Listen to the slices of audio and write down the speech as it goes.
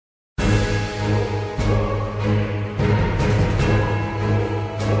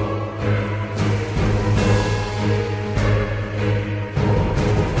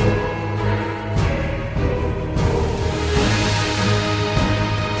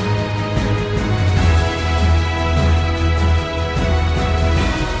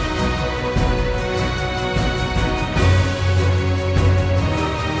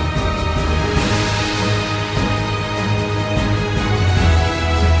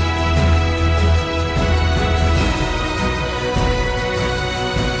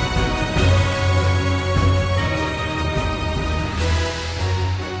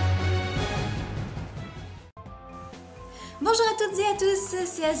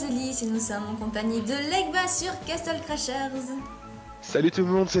c'est Legbazelice et nous sommes en compagnie de Legba sur Castle Crashers. Salut tout le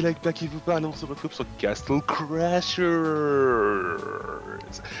monde, c'est Legba qui vous parle et on se retrouve sur Castle Crashers.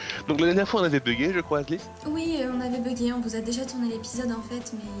 Donc la dernière fois on avait bugué, je crois, Alice. Oui, on avait bugué, on vous a déjà tourné l'épisode en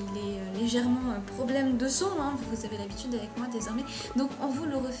fait, mais il est légèrement problème de son, hein. Vous avez l'habitude avec moi désormais. Donc on vous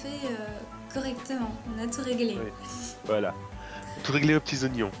le refait correctement, on a tout réglé. Oui. Voilà, tout réglé aux petits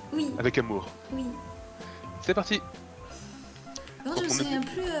oignons, Oui, avec amour. oui. C'est parti. Bon, je me souviens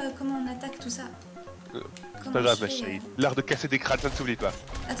plus comment on attaque tout ça. C'est pas grave ma chérie, l'art de casser des crânes, ça ne s'oublie pas.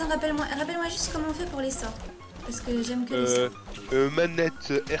 Attends, rappelle-moi juste comment on fait pour les sorts. Parce que j'aime que les sorts.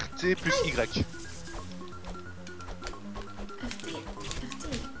 Manette RT plus Y.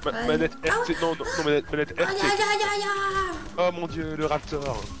 RT. Manette RT, non, manette RT. Aïe aïe aïe aïe aïe. Oh mon dieu, le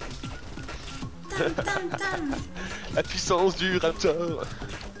raptor. Tam tam tam. La puissance du raptor.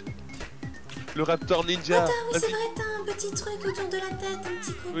 Le raptor ninja. Attends, oui c'est vrai, t'as un petit truc autour de la tête, un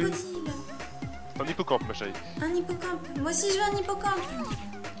petit crocodile. Oui. C'est un hippocampe ma chérie. Un hippocampe. Moi aussi je veux un hippocampe.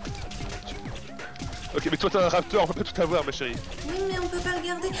 Ok, mais toi t'as un raptor, on peut pas tout avoir ma chérie. Oui, mais on peut pas le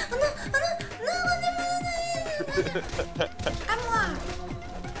garder. Oh non, rendez-moi. À moi.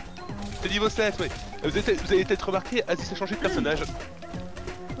 C'est niveau 7, oui. Vous avez peut-être remarqué, Aziz a changé de personnage.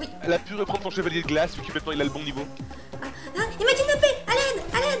 Oui. Elle a pu reprendre son chevalier de glace vu que maintenant il a le bon niveau. Ah, il m'a kidnappé. À l'aide,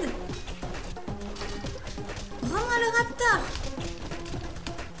 à l'aide. Rends-moi le raptor.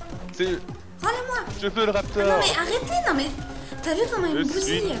 C'est... Rends-le-moi. Je veux le raptor. Ah non mais arrêtez, non mais... T'as vu comment il me Je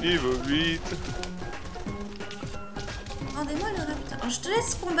suis bousille? niveau 8. Rendez-moi le raptor. Alors, je te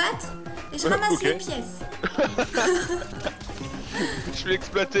laisse combattre et je ramasse ok. les pièces. Je suis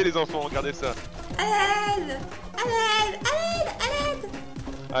exploité les enfants, regardez ça. À l'aide. À l'aide, à l'aide, à l'aide.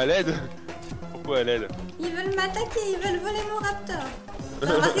 À l'aide? Pourquoi à l'aide? Ils veulent m'attaquer, ils veulent voler mon raptor.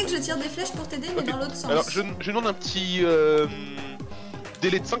 T'as remarqué que je tire des flèches pour t'aider, mais Ok. dans l'autre sens. Alors je demande un petit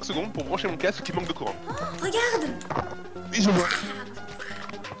délai de 5 secondes pour brancher mon casque qui manque de courant. Oh, regarde. Oui, je vois.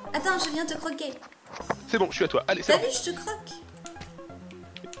 Attends, je viens te croquer. C'est bon, je suis à toi. Allez, c'est T'as bon. vu, je te croque.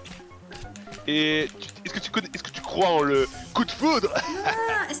 Et est-ce que tu crois en le coup de foudre? Ah,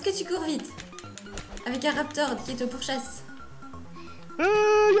 est-ce que tu cours vite? Avec un raptor qui te pourchasse. Ah,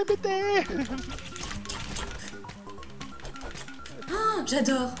 y'a pété. Oh,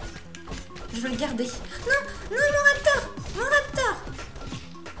 j'adore. Je veux le garder. Non, non, mon raptor. Mon raptor.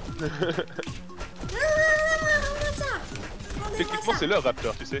 Non, rends-moi ça. Rendez-moi Techniquement ça. c'est leur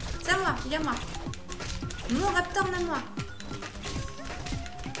raptor, tu sais. C'est à moi, il est à moi. Mon raptor à moi.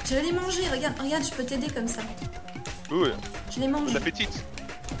 Je l'ai mangé, regarde, regarde, je peux t'aider comme ça. Oui, Je l'ai mangé. bon appétit.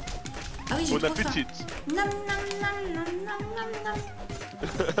 Ah oui, j'ai Bon trop faim. appétit. Nam nam nam nam nam nam nam.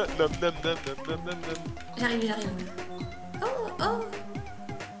 Nam nam nam nam nam nam nam. J'arrive, j'arrive. Oh, oh.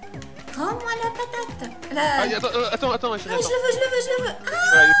 Rends-moi la patate. La... Ah, attends, ma chérie, Ah oui, je attends. le veux, je le veux, je le veux.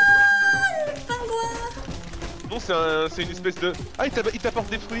 Voilà, il est pour Ah, le pingouin. toi. Non, c'est une espèce de... Ah, il t'apporte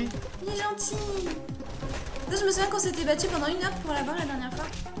des fruits. Il est gentil. Ça, je me souviens qu'on s'était battu pendant 1 heure pour l'avoir la dernière fois.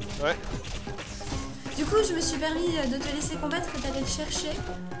 Ouais. Du coup, je me suis permis de te laisser combattre et d'aller le chercher.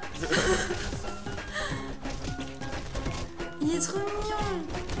 Il est trop mignon.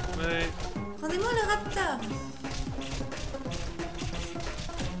 Ouais. Rendez-moi le raptor.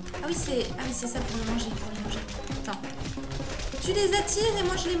 Ah oui, c'est ça pour le manger, Attends. Tu les attires et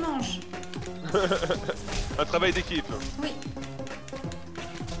moi je les mange. Un travail d'équipe. Oui.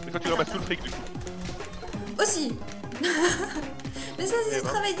 Et toi tu ramasses tout le fric du coup. Aussi. Mais ça, c'est du ben.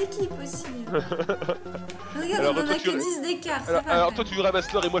 travail d'équipe aussi. Regarde, Alors, on en toi, a que 10 d'écart. Alors toi tu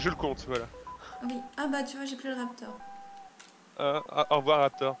ramasses l'or et moi je le compte, voilà. Oui. Ah bah tu vois, j'ai plus le raptor. Au revoir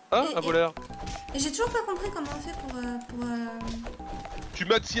raptor. Ah, un voleur. Et j'ai toujours pas compris comment on fait pour Tu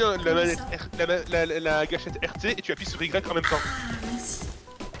maintiens la Comment manette ça la gâchette RT et tu appuies sur Y en même temps. Ah, merci.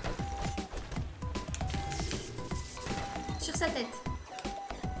 Sur sa tête.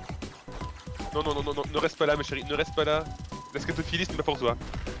 Non, ne reste pas là ma chérie, ne reste pas là. La scatophilie c'est pas pour toi.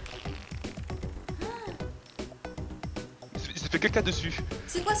 Il se fait caca dessus.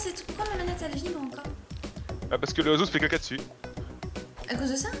 C'est quoi, pourquoi ma manette elle vibre encore? Ah, parce que l'oiseau se fait caca dessus. À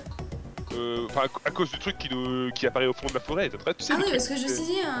cause de ça? Enfin, à cause du truc qui apparaît au fond de la forêt. Tu sais, Ah le oui, truc, parce que je me suis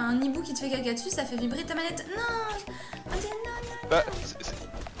dit, un hibou qui te fait caca dessus, ça fait vibrer ta manette. Non. Oh, non,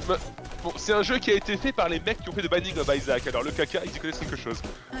 Bah, bon, c'est un jeu qui a été fait par les mecs qui ont fait de Binding of Isaac. Alors le caca, ils y connaissent quelque chose.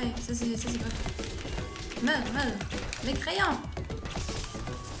 ouais, ça c'est pas faux. Meurs. Les crayons.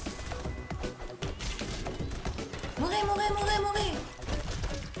 Mourez.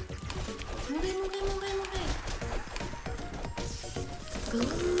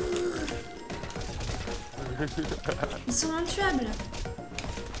 Ils sont intuables.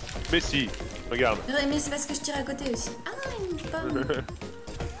 Mais si, regarde. Ouais, mais c'est parce que je tire à côté aussi. Ah, une pomme.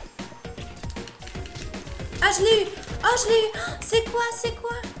 je l'ai eu. Oh, je l'ai eu. Oh, c'est quoi? C'est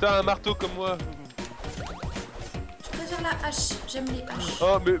quoi? T'as un marteau comme moi. Je préfère la hache. J'aime les haches.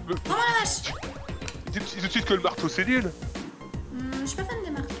 Oh, mais... Oh, la vache. Dis tout de suite que le marteau, c'est nul. Je suis pas fan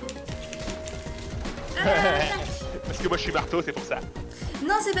des marteaux. Ah, Parce que moi, je suis marteau, c'est pour ça.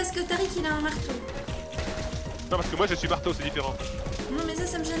 non, c'est parce que Tariq, il a un marteau. Non, parce que moi, je suis marteau, c'est différent. Non, mais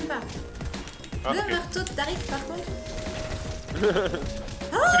ça me gêne pas. Ah, Le ok. marteau de Tariq, par contre.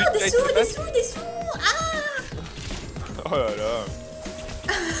 Oh, Celui des qui sous, a été des sous, des sous. Ah, Oh là là.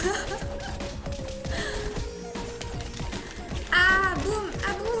 ah, boum,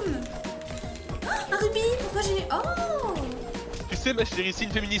 ah, boum. Oh, un rubis, pourquoi j'ai... Oh. Tu sais, ma chérie, si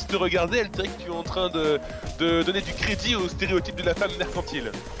une féministe te regardait, elle dirait que tu es en train de donner du crédit au stéréotype de la femme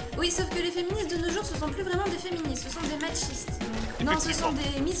mercantile. Oui, sauf que les féministes de nos jours, ce sont plus vraiment des féministes, ce sont des machistes. Non, ce sont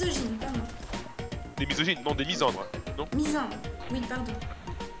des misogynes, pardon. Des misogynes, non, des misandres. Non. Misandres, oui, pardon.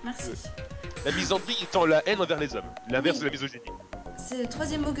 Merci. La misandrie étant la haine envers les hommes. L'inverse Oui. de la misogynie. C'est le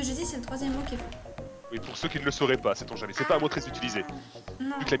troisième mot que je dis, c'est le troisième mot qui est faux. Oui, pour ceux qui ne le sauraient pas, sait-on jamais. C'est pas un mot très utilisé.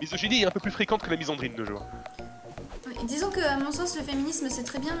 Non. Vu que la misogynie est un peu plus fréquente que la misandrie de nos jours. Oui, disons que, à mon sens, le féminisme c'est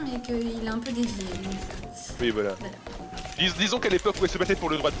très bien, mais qu'il a un peu dévié. Donc... Oui, voilà. Disons qu'à l'époque où elle se battait pour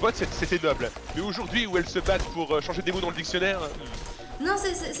le droit de vote, c'était noble. Mais aujourd'hui où elle se battent pour changer des mots dans le dictionnaire... Non,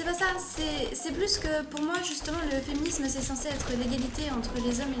 c'est pas ça. C'est plus que pour moi, justement, le féminisme c'est censé être l'égalité entre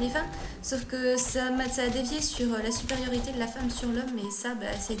les hommes et les femmes. Sauf que ça a dévié sur la supériorité de la femme sur l'homme, et ça, bah,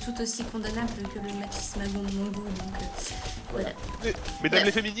 c'est tout aussi condamnable que le machisme à mon goût. Donc voilà. Mesdames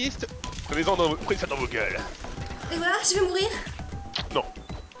les féministes, prenez ça dans vos gueules. Et voilà, je vais mourir. Non.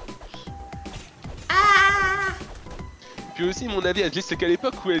 Ah! Puis aussi, mon avis, c'est qu'à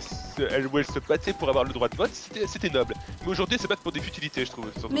l'époque où elle se battait pour avoir le droit de vote, c'était noble. Mais aujourd'hui, elle se bat pour des futilités, je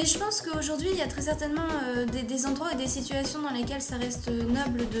trouve. Surtout. Mais je pense qu'aujourd'hui, il y a très certainement des endroits et des situations dans lesquelles ça reste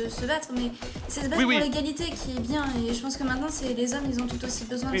noble de se battre, mais c'est se battre pour l'égalité qui est bien, et je pense que maintenant, les hommes, ils ont tout aussi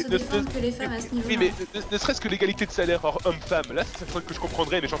besoin de se défendre que les femmes à ce niveau-là. Oui, mais ne serait-ce que l'égalité de salaire hors homme-femme, là, c'est un truc que je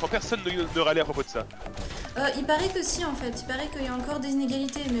comprendrais, mais j'entends personne ne râler à propos de ça. Il paraît que si, en fait. Il paraît qu'il y a encore des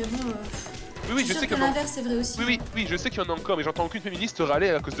inégalités, mais bon... Oui, je sais que l'inverse c'est vrai aussi. Oui, je sais qu'il y en a encore, mais j'entends aucune féministe râler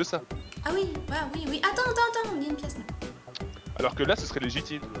à cause de ça. Ah oui, oui. Attends, il y a une pièce là. Alors que là, ce serait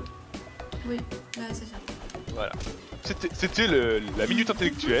légitime. Oui, là, c'est ça. Voilà. C'était la minute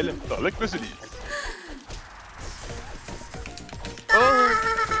intellectuelle dans Legbazelice. Oh,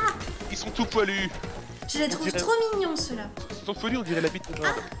 ils sont tout poilus. Je les trouve trop mignons, ceux-là. Ils sont poilus, on dirait la bite de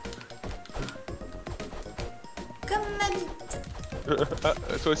Nord. Comme ma bite. Ah,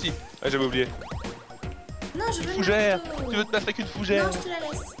 toi aussi. Ah, j'avais oublié. Non, je veux fougère. le marteau. Tu veux te battre avec une fougère? Non, je te la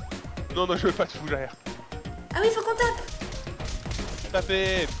laisse. Non, je veux pas de fougère. Ah oui, faut qu'on tape.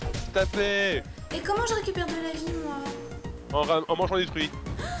 Tapez. Et comment je récupère de la vie, moi? En mangeant des fruits.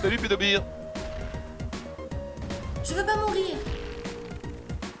 Salut, pédobire. Je veux pas mourir.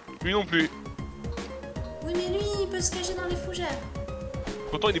 Lui non plus. Oui, mais lui, il peut se cacher dans les fougères.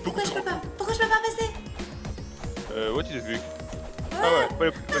 Pourtant, il est beaucoup Pourquoi plus je peux pas? Pourquoi je peux pas passer? Ouais, tu l'as vu. Ouais. Ah ouais, pas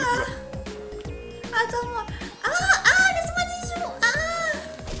les plus bas. Attends-moi. Laisse-moi des sous.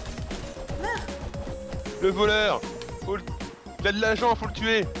 Meurs. Le voleur. Il a de l'argent, faut le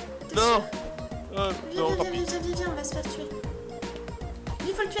tuer. Non. Non, tant pis. Viens, on va se faire tuer. Lui,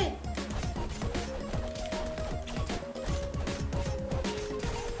 il faut le tuer.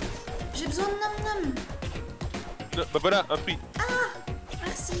 J'ai besoin de nom. Non, bah voilà, un fruit.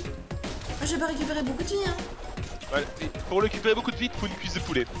 Merci. J'ai pas récupéré beaucoup de vie, hein. Voilà. Et pour récupérer beaucoup de vie, il faut une cuisse de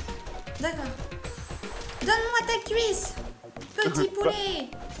poulet. D'accord. Donne-moi ta cuisse, petit poulet.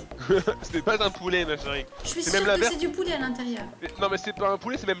 Ce n'est pas un poulet, ma chérie. Je suis C'est sûre même que l'inverse. c'est du poulet à l'intérieur. Non, mais c'est pas un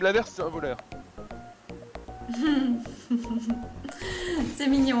poulet, c'est même l'inverse, c'est un voleur. C'est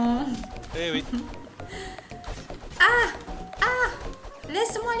mignon. Eh oui.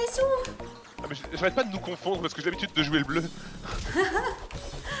 Laisse-moi les sous. Ah, mais j'arrête pas de nous confondre parce que j'ai l'habitude de jouer le bleu.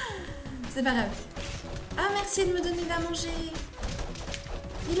 C'est pas grave. Ah, merci de me donner à manger.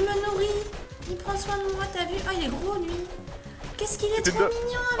 Il me nourrit. Il prend soin de moi, t'as vu? Oh, il est gros, lui. Qu'est-ce qu'il est trop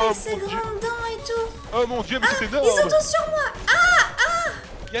mignon avec ses grandes dents et tout. Oh mon dieu, mais c'est énorme. Ils sont tous sur moi.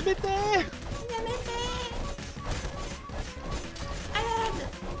 Il y a mes paix. Il y a mes paix. À l'aide.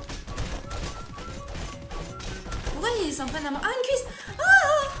 Pourquoi ils s'en prennent à moi? Ah, une cuisse.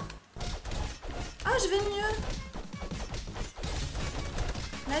 Je vais mieux.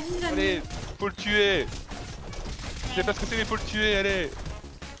 Ma vie va mieux. Allez, faut le tuer. Je sais pas ce que c'est, mais faut le tuer, allez.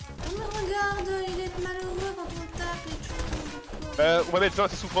 Il me regarde, il est malheureux quand on tape et tout. On va mettre fin à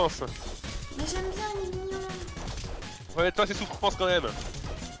ses souffrances. Mais j'aime bien, il est mignon. On va mettre fin à ses souffrances quand même.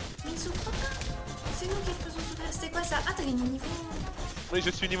 Mais il souffre pas. C'est nous qui le faisons souffrir. C'était quoi ça? Ah, t'as gagné niveau. Oui,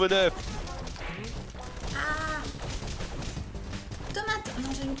 je suis niveau 9. Ah. Tomate. Oh non,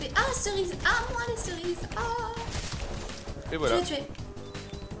 j'ai loupé. Ah, cerise. Ah, moi, les cerises. Ah. Et voilà. Je l'ai tué.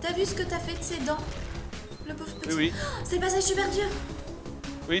 T'as vu ce que t'as fait de ses dents? Le pauvre petit. Oui. Oh, c'est le passage super dur.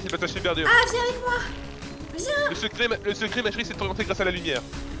 Oui, c'est pas toi super dur. Ah, viens avec moi. Viens. Le secret, ma chérie, c'est de t'orienter grâce à la lumière.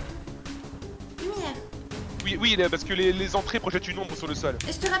 Lumière. Oui, parce que les entrées projettent une ombre sur le sol.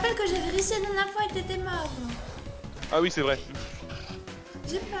 Et je te rappelle que j'avais réussi la dernière fois et que t'étais mort. Ah oui, c'est vrai.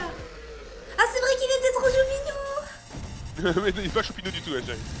 J'ai peur. Ah, c'est vrai qu'il était trop choupinou. Mais il est pas choupinou du tout, hein,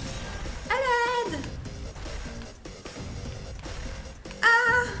 chérie. À l'aide.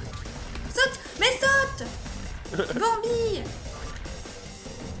 Ah. Saute. Mais saute. Bambi.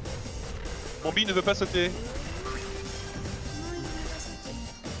 Bambi ne veut pas sauter. Non, il veut pas sauter.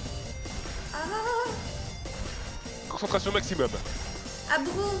 Ah. Concentration maximum. Ah,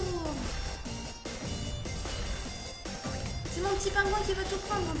 brou. C'est mon petit pingouin qui va tout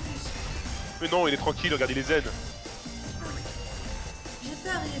prendre en plus. Mais non, il est tranquille, regardez les zen. J'ai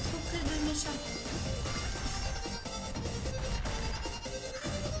peur, il est trop près de méchant.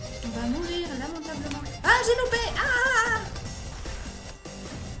 On va mourir lamentablement. Ah, j'ai loupé. Ah.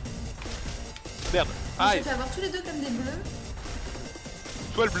 Merde. On s'est Aïe. fait avoir tous les deux comme des bleus.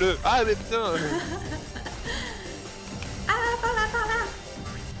 Toi le bleu. Ah mais putain. Ah, par là, par là.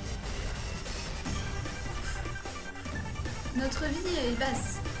 Notre vie est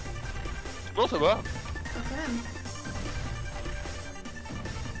basse. Non, ça va. Oh, quand même.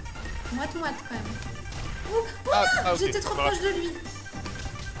 Moite-moite quand même. Ouh, Ah, ouah, ok. j'étais trop Voilà. proche de lui.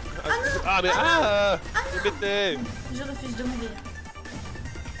 Ah mais ah, non. bêté. Je refuse de mourir.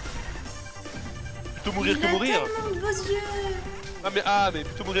 Plutôt mourir Il que a mourir. tellement de beaux yeux. Mais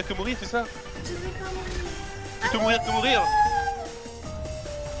plutôt mourir que mourir, c'est ça? Je vais pas mourir. Plutôt mourir que mourir.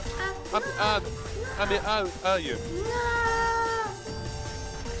 Ah, Mais aïe. non.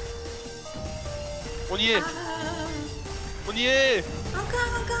 On y est. Ah. On y est. Encore.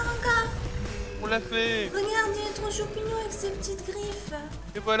 On l'a fait. Regarde, il est trop choupignon avec ses petites griffes.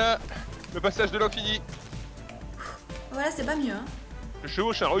 Et voilà. Le passage de l'infini. Voilà, c'est pas mieux. Hein. Je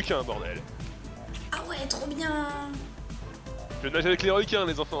chevauche un requin, bordel. Ah ouais, trop bien. Je nage avec les requins,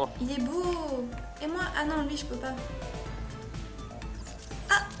 les enfants. Il est beau. Et moi, ah non, lui, je peux pas.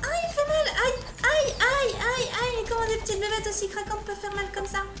 Ah, il fait mal. Aïe. Mais comment des petites bébêtes aussi craquantes peuvent faire mal comme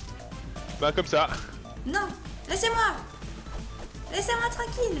ça? Bah comme ça. Non, laissez-moi. Laissez-moi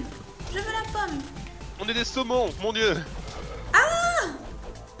tranquille. Je veux la pomme. On est des saumons, mon dieu. Ah,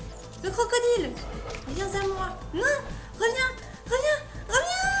 le crocodile. Viens à moi. Non, reviens.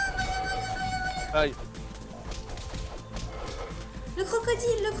 Aïe. Le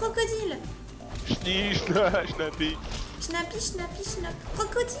crocodile. Schnappi. Schnapp.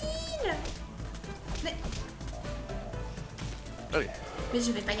 Crocodile. Allez. Mais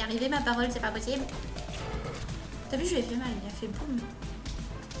je vais pas y arriver, ma parole, c'est pas possible. T'as vu, je lui ai fait mal, il a fait boum.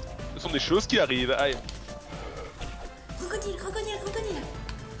 Ce sont des choses qui arrivent. Aïe. Crocodile.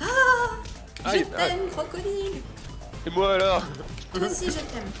 Ah, Aïe, je t'aime, crocodile. Et moi alors? Toi aussi, je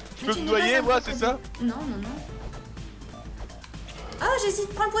t'aime. Je Mais peux tu me n'es pas noyer, un moi, crocodile. c'est ça? Non. Ah,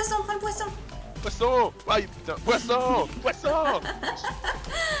 j'hésite, prends le poisson. Poisson. Aïe, putain. Poisson.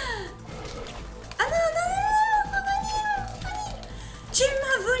 Ah non, crocodile. Tu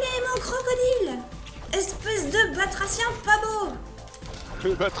m'as volé mon crocodile. Espèce de batracien pas beau.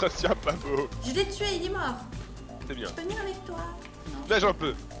 Le batracien pas beau. Je l'ai tué, il est mort. C'est bien. Je peux venir avec toi? Non. Nage un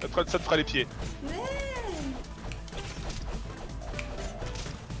peu. Ça te fera les pieds. Ouais.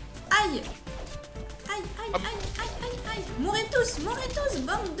 Aïe. Mourrez tous,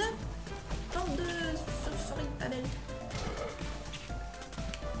 bande de chauves-souris pas belles.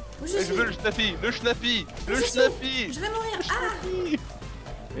 Où je Je suis? veux le Schnappy. Où je suis? Je vais mourir.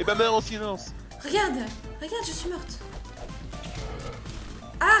 Ah, Et ma mère en silence. regarde, je suis morte.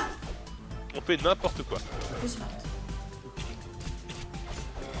 Ah, On fait n'importe quoi. je suis morte.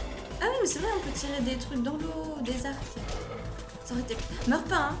 Ah oui, mais c'est vrai, on peut tirer des trucs dans l'eau, des arcs. Ça aurait été... Meurs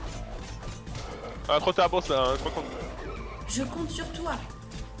pas, hein. Ah, trop tard pour ça, hein. Je compte sur toi.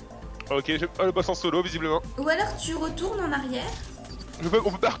 Ok, le boss en solo, visiblement. Ou alors tu retournes en arrière, On peut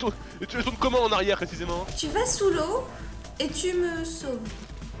pas retourner. Et tu retournes comment en arrière, précisément? tu vas sous l'eau et tu me sauves.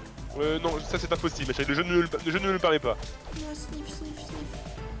 Non, ça c'est impossible, ma chérie. Le jeu ne le permet pas. Oh, sniff.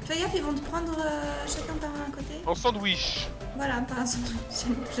 Fais gaffe, ils vont te prendre chacun par un côté. En sandwich. Voilà, par un sandwich.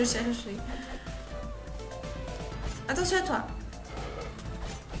 Je cherchais. Attention à toi.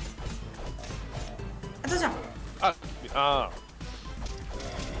 Attention. Ah, mais ah.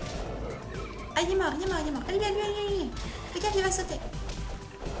 Ah, il est mort. Allez. Fais gaffe, il va sauter.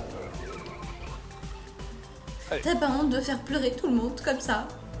 Allez. T'as pas honte de faire pleurer tout le monde comme ça?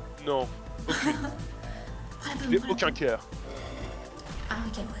 Non. Prends la pomme, J'ai prends la aucun pomme. cœur.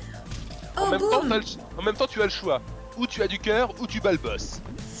 quelle horreur. En Oh, même temps, boum. en même temps, tu as le choix. Ou tu as du cœur, ou tu bats le boss.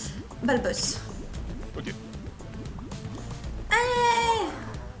 Bah, le boss. Ok.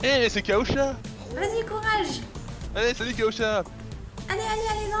 Allez, Eh, c'est Kaosha. vas-y, courage. Allez, salut Kaosha. Allez,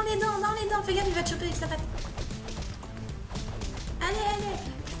 dans les dents, dans les dents. Fais gaffe, il va te choper avec sa patte. Allez.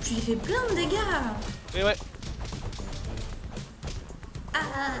 Tu lui fais plein de dégâts. Et ouais. Ah.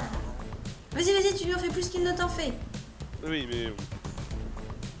 Vas-y, tu lui en fais plus qu'il ne t'en fait. Oui, mais...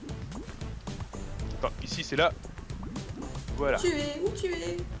 Enfin, ici, c'est là. Voilà. Où tu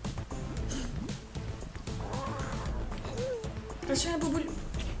es Attention à Bouboule.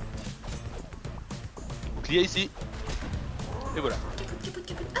 Bouclier ici. Et voilà.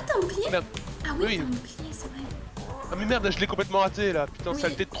 Capote. Ah, t'as un bouclier? Merde. Ah oui, Oui. t'as un bouclier, c'est vrai. Ah mais merde, je l'ai complètement raté là. Putain, Oui.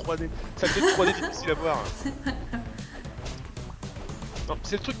 saleté de 3D. Saleté de 3D difficile à voir. Non,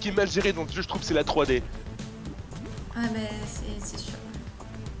 c'est le truc qui est mal géré dans le jeu, je trouve, c'est la 3D. Ah, bah, c'est sûr.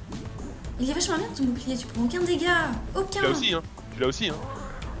 Il est vachement bien ton bouclier, tu prends aucun dégât. Aucun. Tu l'as aussi, hein. Tu l'as aussi, hein.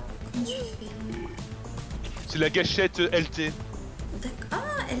 Comment tu fais? C'est la gâchette LT. D'accord.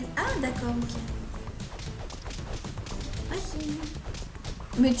 D'accord, ok. Vas-y.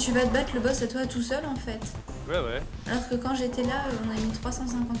 Mais tu vas te battre le boss à toi tout seul en fait. Ouais. Alors que quand j'étais là, on a mis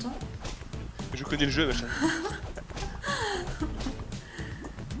 350 ans. Je connais le jeu, machin.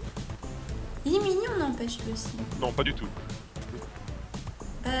 Il est mignon, n'empêche lui aussi. Non, pas du tout.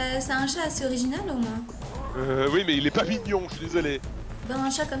 C'est un chat assez original au moins. Oui, mais il est pas mignon, je suis désolé. Ben, un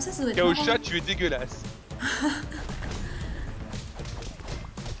chat comme ça doit être Kaosha, marrant. tu es dégueulasse.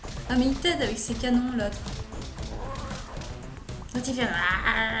 Ah, mais il t'aide avec ses canons, l'autre. Quand il fait...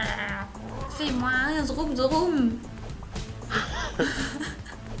 Fais-moi un droum.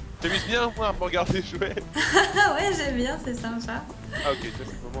 T'amuses bien, moi, à me regarder jouer. Ah ouais, j'aime bien, c'est sympa. Ah ok, ça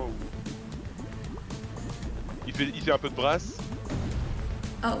c'est le moment où... Il fait un peu de brasse.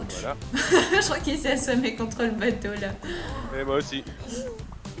 Ouch. Voilà. Je crois qu'il s'est assommé contre le bateau, là. Et moi aussi.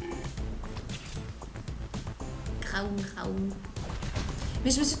 Graou.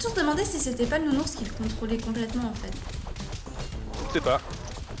 Mais je me suis toujours demandé si c'était pas le nounours qui le contrôlait complètement, en fait. Je sais pas.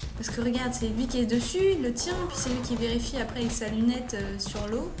 Parce que regarde, c'est lui qui est dessus, il le tient, puis c'est lui qui vérifie après avec sa lunette sur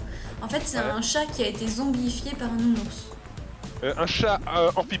l'eau. En fait, c'est un chat qui a été zombifié par un nounours. Un chat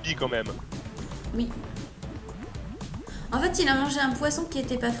amphibie quand même. Oui. En fait, il a mangé un poisson qui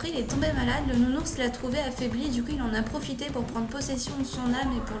était pas frais, il est tombé malade, le nounours l'a trouvé affaibli, du coup il en a profité pour prendre possession de son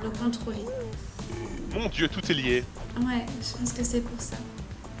âme et pour le contrôler. Mon dieu, tout est lié. Ouais, je pense que c'est pour ça.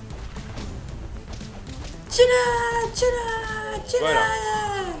 Tu Voilà.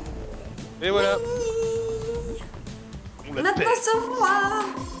 l'as. Et voilà. Oui. On l'appelle. Maintenant, sauve-moi.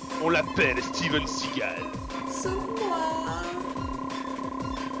 On l'appelle Steven Seagal. Sauve-moi.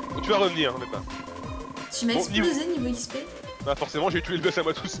 Tu vas revenir, mais pas. Tu m'as Bon, explosé niveau XP. Bah forcément, j'ai tué le gosse à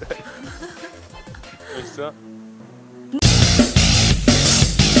moi tout seul. Avec ça.